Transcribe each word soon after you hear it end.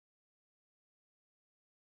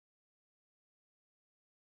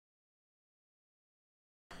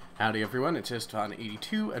Howdy everyone, it's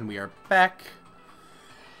Just82 and we are back.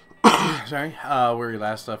 Sorry, where we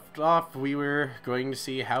last left off, we were going to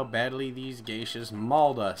see how badly these geishas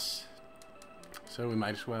mauled us. So we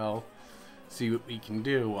might as well see what we can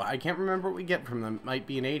do. I can't remember what we get from them. It might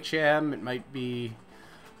be an HM, it might be,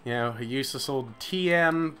 you know, a useless old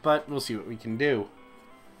TM, but we'll see what we can do.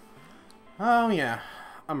 Oh yeah,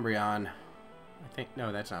 Umbreon. I think,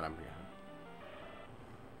 no, that's not Umbreon.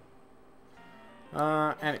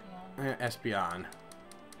 Espeon.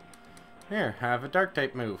 Here, have a dark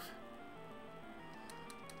type move.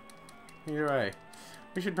 Either way.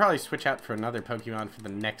 We should probably switch out for another Pokemon for the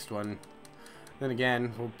next one. Then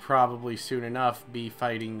again, we'll probably soon enough be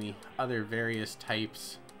fighting the other various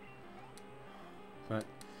types. But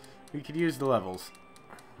we could use the levels.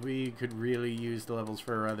 We could really use the levels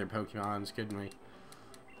for our other Pokemons, couldn't we?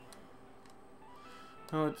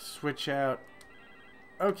 Well, let's switch out.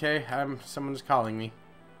 Okay, someone's calling me.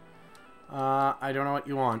 I don't know what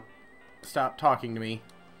you want. Stop talking to me.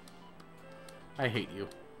 I hate you.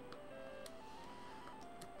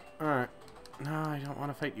 Alright. No, I don't want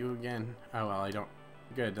to fight you again. Oh, well, I don't.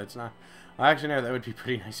 Good, that's not. Well, actually, no, that would be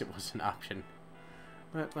pretty nice if it was an option.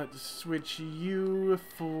 But let's switch you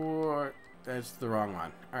for. That's the wrong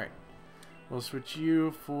one. Alright. We'll switch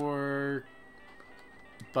you for.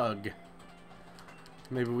 Bug.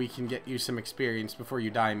 Maybe we can get you some experience before you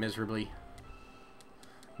die miserably.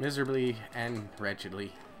 Miserably and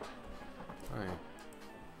wretchedly. Right.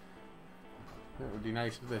 That would be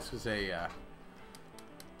nice if this was a,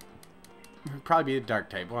 it'd probably be a dark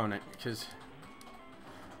type, won't it? Because,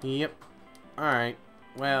 yep. Alright.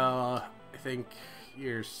 Well, I think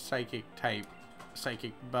you're psychic type,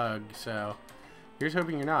 psychic bug, so here's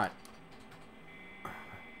hoping you're not.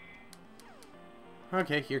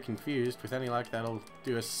 Okay, you're confused. With any luck, that'll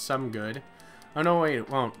do us some good. Oh, no, wait, it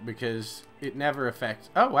won't, because it never affects...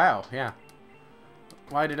 Oh, wow, yeah.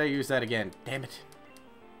 Why did I use that again? Damn it.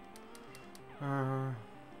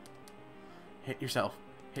 Hit yourself.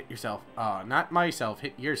 Hit yourself. Not myself.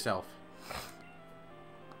 Hit yourself.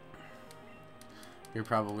 You're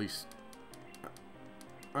probably...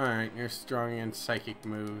 Alright, you're strong in psychic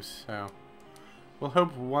moves, so... We'll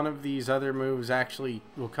hope one of these other moves actually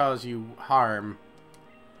will cause you harm.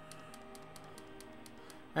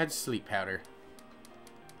 That's sleep powder.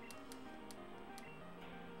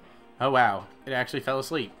 Oh wow, it actually fell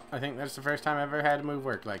asleep. I think that's the first time I've ever had a move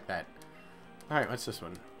work like that. Alright, what's this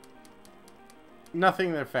one?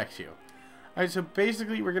 Nothing that affects you. Alright, so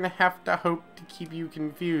basically we're gonna have to hope to keep you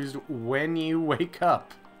confused when you wake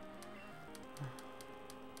up.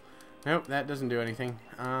 Nope, that doesn't do anything.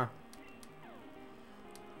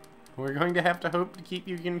 We're going to have to hope to keep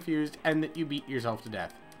you confused and that you beat yourself to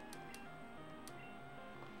death.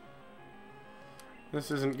 This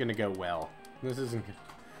isn't gonna go well. This isn't good.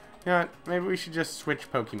 You know what? Maybe we should just switch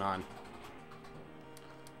Pokemon.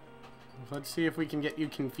 Let's see if we can get you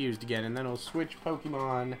confused again, and then we'll switch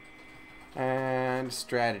Pokemon and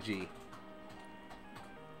strategy.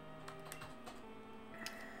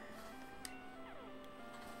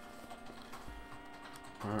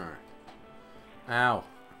 Alright. Ow.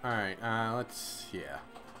 Alright, let's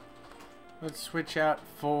switch out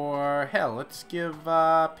for, hell, let's give,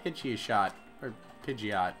 Pidgey a shot. Or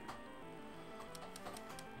Pidgeot.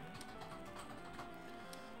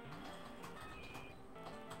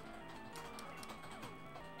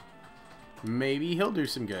 Maybe he'll do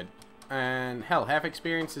some good. And, hell, half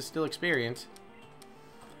experience is still experience.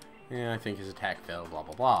 Yeah, I think his attack failed, blah,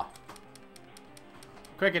 blah, blah.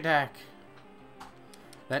 Quick attack.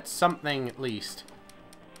 That's something, at least.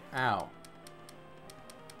 Ow.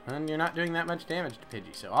 And you're not doing that much damage to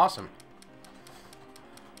Pidgey, so awesome.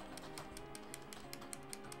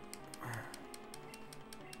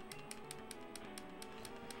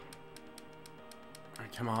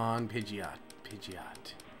 Come on, Pidgeot.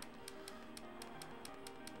 Pidgeot.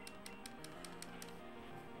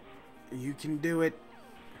 You can do it.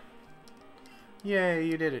 Yay,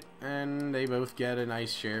 you did it. And they both get a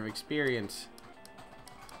nice share of experience.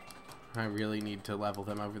 I really need to level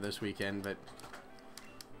them over this weekend, but...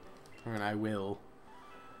 And I will.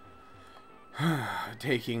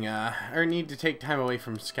 Or need to take time away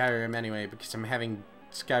from Skyrim anyway, because I'm having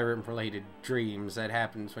Skyrim-related dreams. That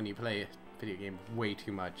happens when you play a video game way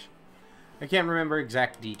too much. I can't remember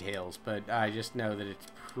exact details, but I just know that it's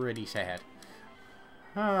pretty sad.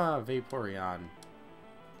 Vaporeon.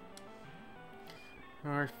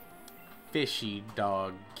 Or fishy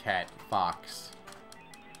dog, cat, fox.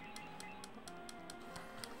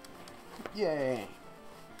 Yay.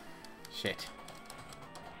 Shit.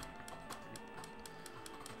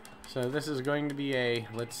 So this is going to be a,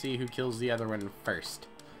 let's see who kills the other one first.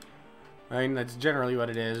 I mean, that's generally what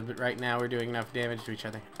it is, but right now we're doing enough damage to each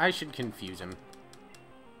other. I should confuse him.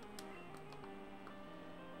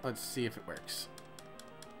 Let's see if it works.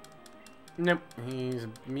 Nope, he's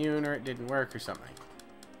immune or it didn't work or something.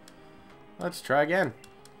 Let's try again.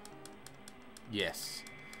 Yes.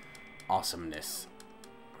 Awesomeness.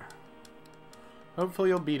 Hopefully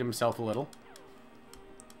he'll beat himself a little.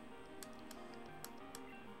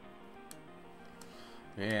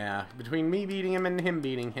 Yeah, between me beating him and him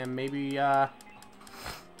beating him, maybe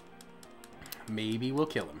we'll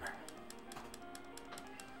kill him.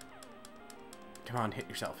 Come on, hit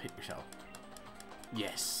yourself, hit yourself.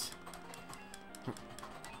 Yes.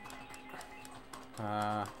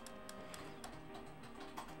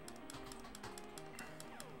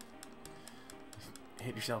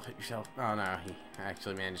 Hit yourself, hit yourself. Oh no, he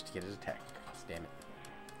actually managed to get his attack. Damn it.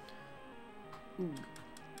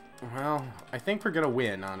 Well, I think we're gonna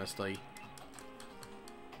win, honestly.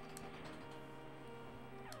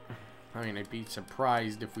 I mean, I'd be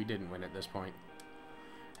surprised if we didn't win at this point.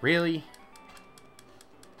 Really?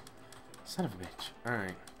 Son of a bitch.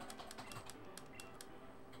 Alright.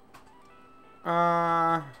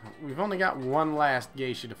 We've only got one last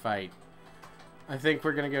geisha to fight. I think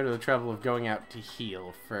we're gonna go to the trouble of going out to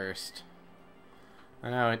heal first.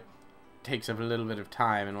 I know it takes up a little bit of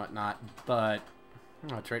time and whatnot, but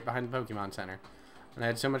oh, it's right behind the Pokemon Center. And I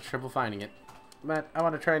had so much trouble finding it. But I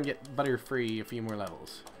want to try and get Butterfree a few more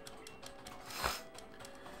levels.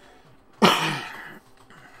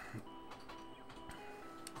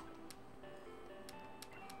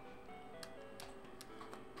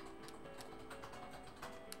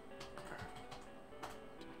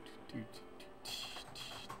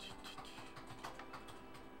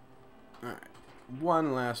 Alright,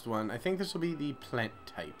 one last one. I think this will be the plant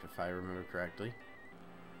type, if I remember correctly.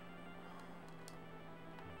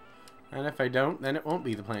 And if I don't, then it won't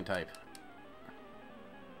be the plant type.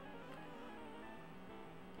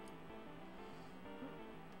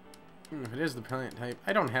 If it is the plant type,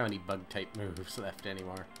 I don't have any bug type moves left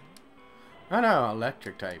anymore. Oh no,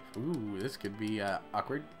 electric type. Ooh, this could be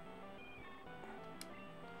awkward.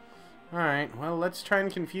 Alright, well, let's try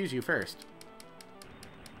and confuse you first.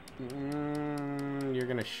 You're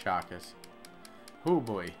gonna shock us. Oh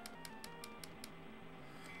boy.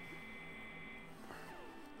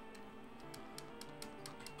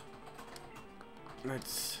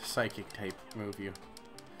 Let's psychic type move you.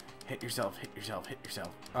 Hit yourself, hit yourself, hit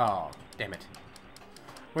yourself. Oh, damn it.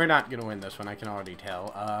 We're not gonna win this one, I can already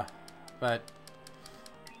tell. But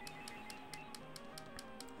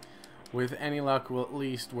with any luck, we'll at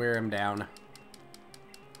least wear him down.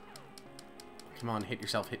 Come on, hit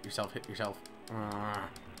yourself, hit yourself, hit yourself.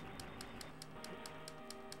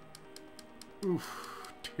 Oof,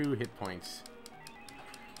 2 hit points.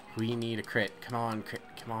 We need a crit. Come on, crit.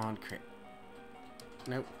 Come on, crit.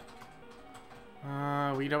 Nope.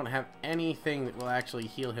 We don't have anything that will actually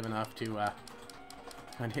heal him enough to, come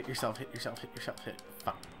on, hit yourself, hit yourself, hit yourself, hit.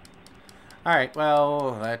 Fuck. Alright,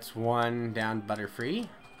 well, that's one down Butterfree.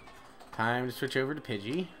 Time to switch over to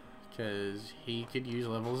Pidgey, because he could use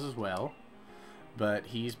levels as well. But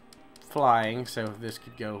he's flying, so this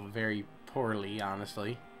could go very poorly,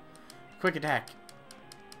 honestly. Quick attack.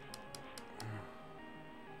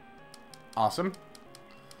 Awesome.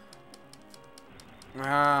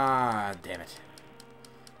 Ah, damn it.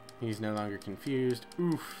 He's no longer confused.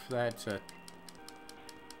 Oof, that's a...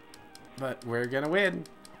 But we're gonna win.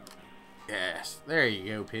 Yes, there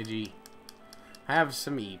you go, Pidgey. Have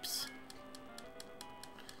some eeps.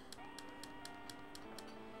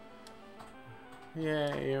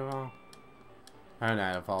 Yay, well. Oh,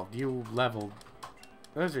 not evolved. You leveled.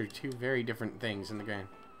 Those are 2 very different things in the game.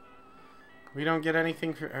 We don't get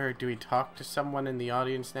anything for... Or do we talk to someone in the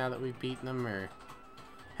audience now that we've beaten them? Or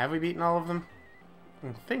have we beaten all of them?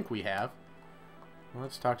 I think we have. Well,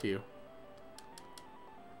 let's talk to you.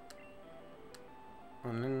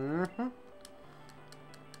 And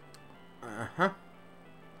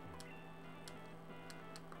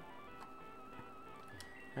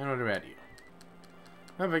what about you?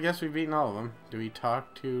 Oh, I guess we've beaten all of them. Do we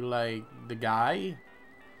talk to, like, the guy?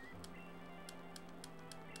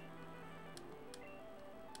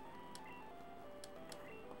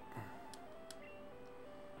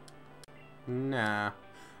 Nah.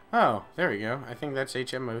 Oh, there we go. I think that's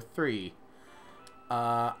HMO3.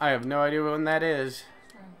 I have no idea when that is.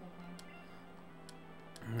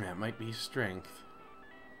 That might be strength.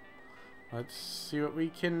 Let's see what we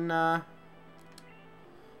can,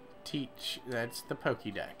 teach. That's the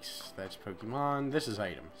Pokédex. That's Pokemon. This is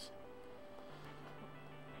items.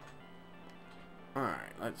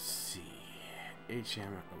 Alright, let's see.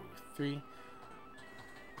 HMO3.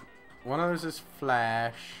 One of those is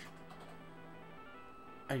Flash.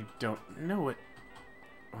 I don't know what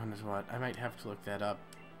one is what. I might have to look that up.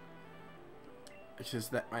 Because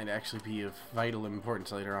that might actually be of vital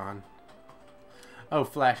importance later on. Oh,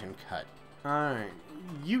 Flash and Cut. Alright.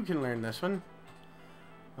 You can learn this one.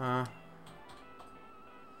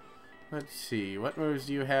 Let's see. What moves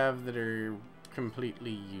do you have that are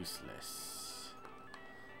completely useless?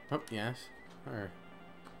 Oh, yes. Or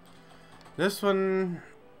this one,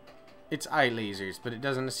 it's eye lasers, but it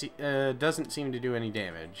doesn't seem to do any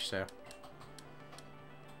damage, so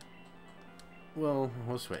we'll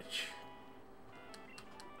switch.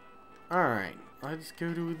 Alright, let's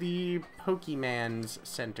go to the Pokemon's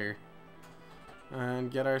Center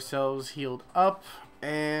and get ourselves healed up.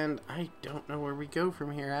 And I don't know where we go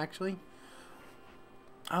from here, actually.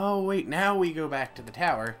 Oh, wait, now we go back to the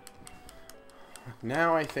tower.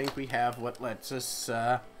 Now I think we have what lets us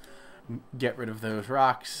get rid of those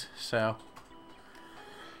rocks, so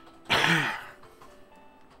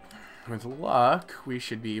with luck, we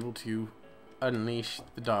should be able to unleash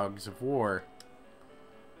the dogs of war.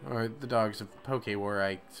 Or the dogs of Poke War,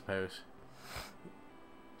 I suppose.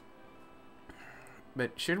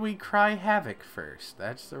 But should we cry havoc first?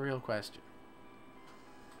 That's the real question.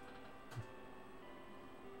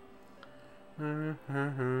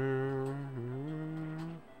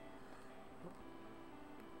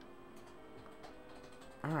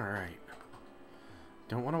 Alright.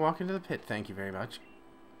 Don't want to walk into the pit, thank you very much.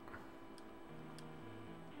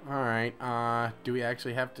 Alright, do we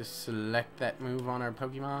actually have to select that move on our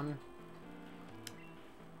Pokemon?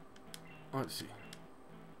 Let's see.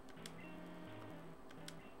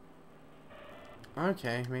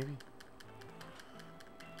 Okay, maybe.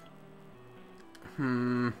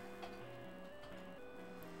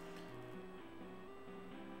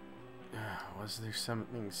 Was there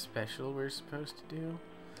something special we're supposed to do?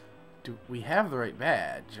 Do we have the right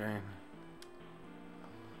badge? Or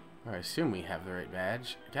I assume we have the right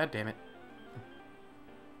badge. God damn it.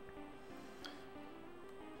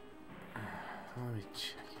 Let me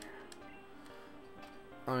check here.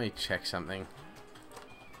 Let me check something.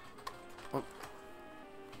 Oh.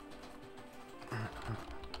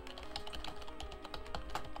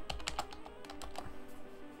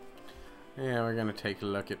 Yeah, we're gonna take a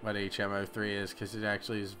look at what HMO3 is, because it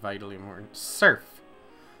actually is vitally important. Surf!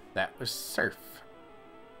 That was Surf.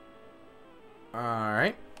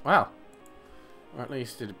 Alright, well. Or at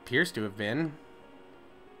least it appears to have been.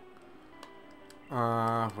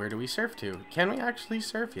 Where do we surf to? Can we actually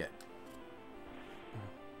surf yet?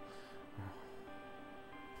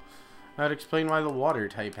 That would explain why the water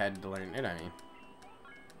type had to learn it, I mean.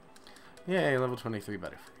 Yay, level 23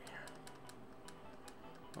 Butterfree.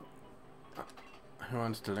 Who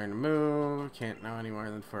wants to learn a move? Can't know any more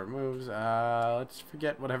than 4 moves. Let's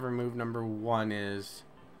forget whatever move number 1 is,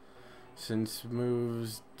 since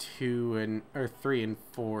moves 3 and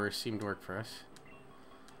 4 seem to work for us.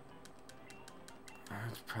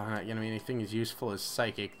 It's probably not gonna be anything as useful as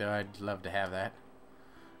Psychic, though. I'd love to have that.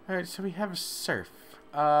 All right, so we have a Surf.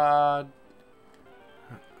 God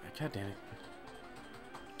damn it.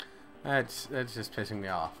 That's just pissing me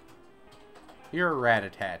off. You're a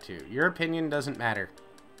Rat-a-Tattoo. Your opinion doesn't matter.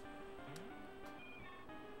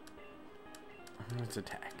 Let's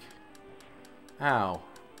attack. Ow.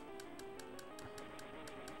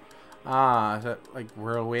 Is that like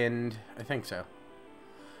Whirlwind? I think so.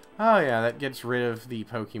 Oh yeah, that gets rid of the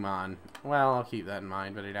Pokemon. Well, I'll keep that in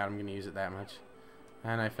mind, but I doubt I'm going to use it that much.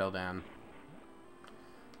 And I fell down.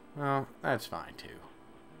 Well, that's fine too.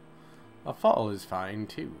 A fall is fine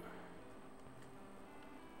too.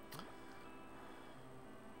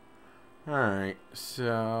 Alright,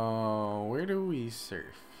 so where do we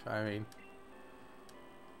surf? I mean,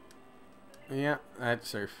 yeah, that's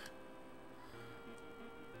Surf.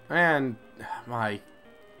 And my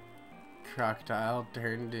crocodile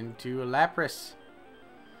turned into a Lapras.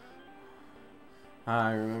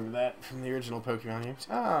 I remember that from the original Pokemon games.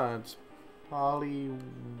 Ah, it's Poliwhirl?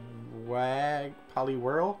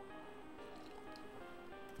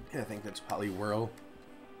 Yeah, I think that's Poliwhirl.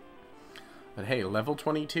 But hey, level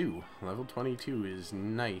 22. Level 22 is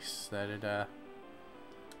nice. That'd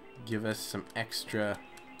give us some extra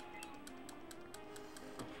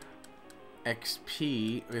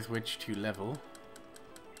XP with which to level.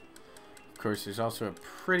 Of course, there's also a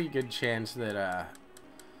pretty good chance that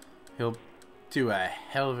he'll do a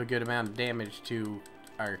hell of a good amount of damage to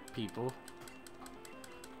our people.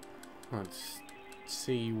 Let's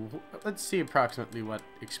see approximately what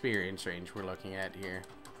experience range we're looking at here.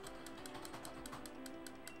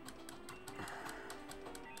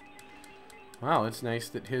 Well, it's nice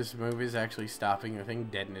that his move is actually stopping the thing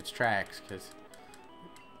dead in its tracks, because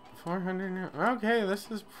 400 now. Okay,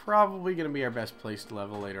 this is probably going to be our best place to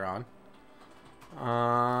level later on.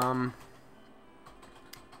 Not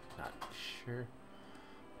sure.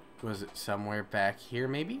 Was it somewhere back here,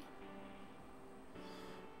 maybe?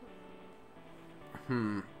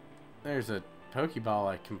 There's a Pokeball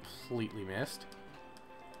I completely missed.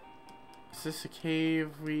 Is this a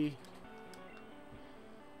cave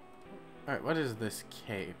Alright, what is this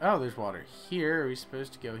cave? Oh, there's water here. Are we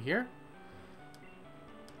supposed to go here?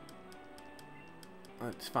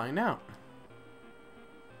 Let's find out.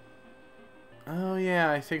 Oh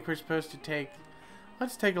yeah, I think we're supposed to take...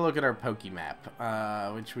 Let's take a look at our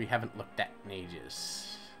Pokemap, which we haven't looked at in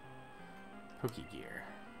ages. Pokegear.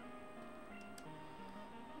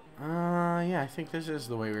 Yeah, I think this is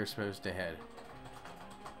the way we're supposed to head.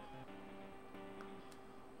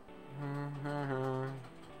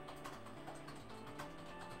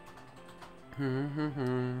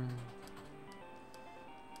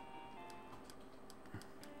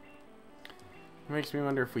 Makes me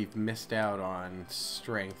wonder if we've missed out on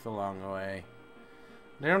strength along the way.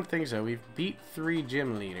 I don't think so. We've beat 3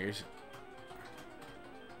 gym leaders.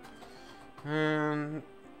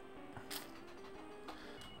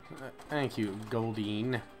 Thank you,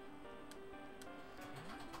 Goldeen.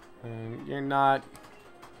 You're not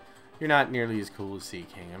nearly as cool as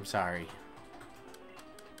Seaking. I'm sorry.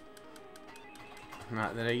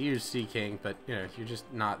 Not that I use Seaking, but you know, you're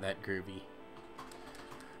just not that groovy.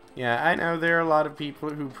 Yeah, I know there are a lot of people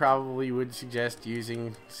who probably would suggest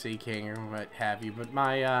using Seaking or what have you, but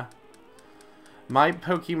my my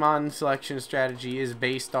Pokemon selection strategy is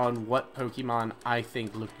based on what Pokemon I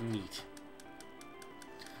think look neat.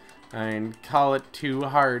 And call it too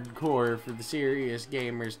hardcore for the serious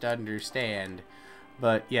gamers to understand.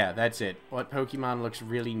 But yeah, that's it. What Pokemon looks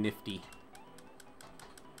really nifty.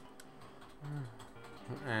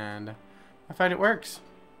 And I find it works.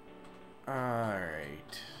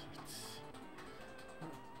 Alright.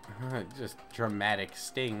 Just dramatic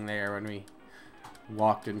sting there when we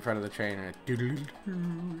walked in front of the trainer.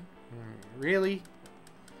 Really?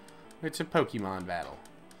 It's a Pokemon battle.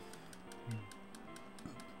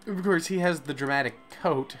 Of course, he has the dramatic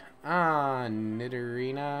coat. Ah,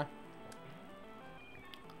 Nidorina.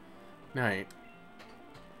 Right.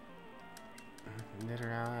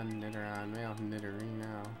 Nidoran, male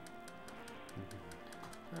Nidorino.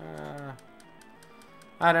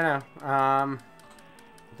 I don't know. I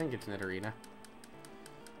think it's Nidorina.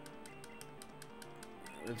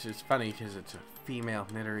 Which is funny because it's a female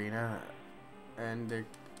Nidorina. And there...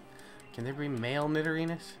 Can there be male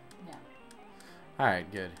Nidorinas? No.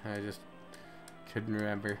 Alright, good. I just couldn't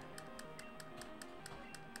remember.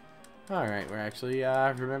 Alright, we're actually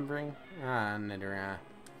remembering. Ah, Nidorina.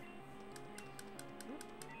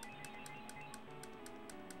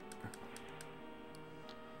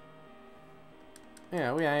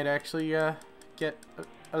 Yeah, we might actually get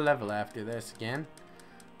a level after this again.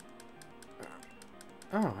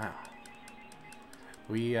 Oh, wow.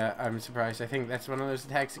 I'm surprised. I think that's one of those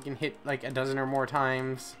attacks that can hit like a dozen or more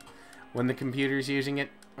times. When the computer's using it,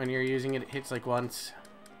 when you're using it, it hits like once.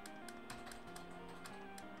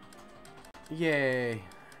 Yay.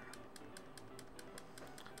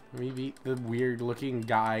 We beat the weird looking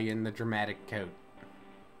guy in the dramatic coat.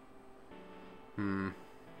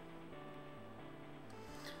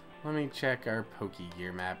 Let me check our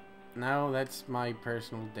Pokegear map. No, that's my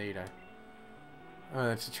personal data. Oh,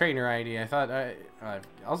 that's a trainer ID. I thought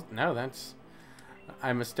no, that's...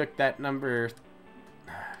 I mistook that number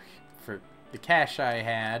for the cache I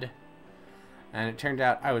had. And it turned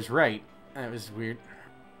out I was right. That was weird.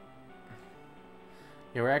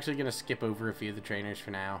 Yeah, we're actually going to skip over a few of the trainers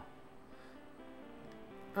for now.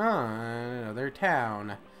 Another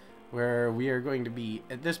town. Where we are going to be,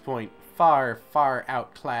 at this point, far, far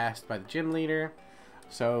outclassed by the gym leader.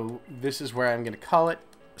 So this is where I'm going to call it,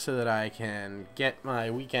 so that I can get my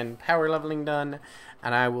weekend power leveling done.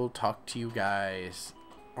 And I will talk to you guys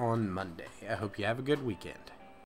on Monday. I hope you have a good weekend.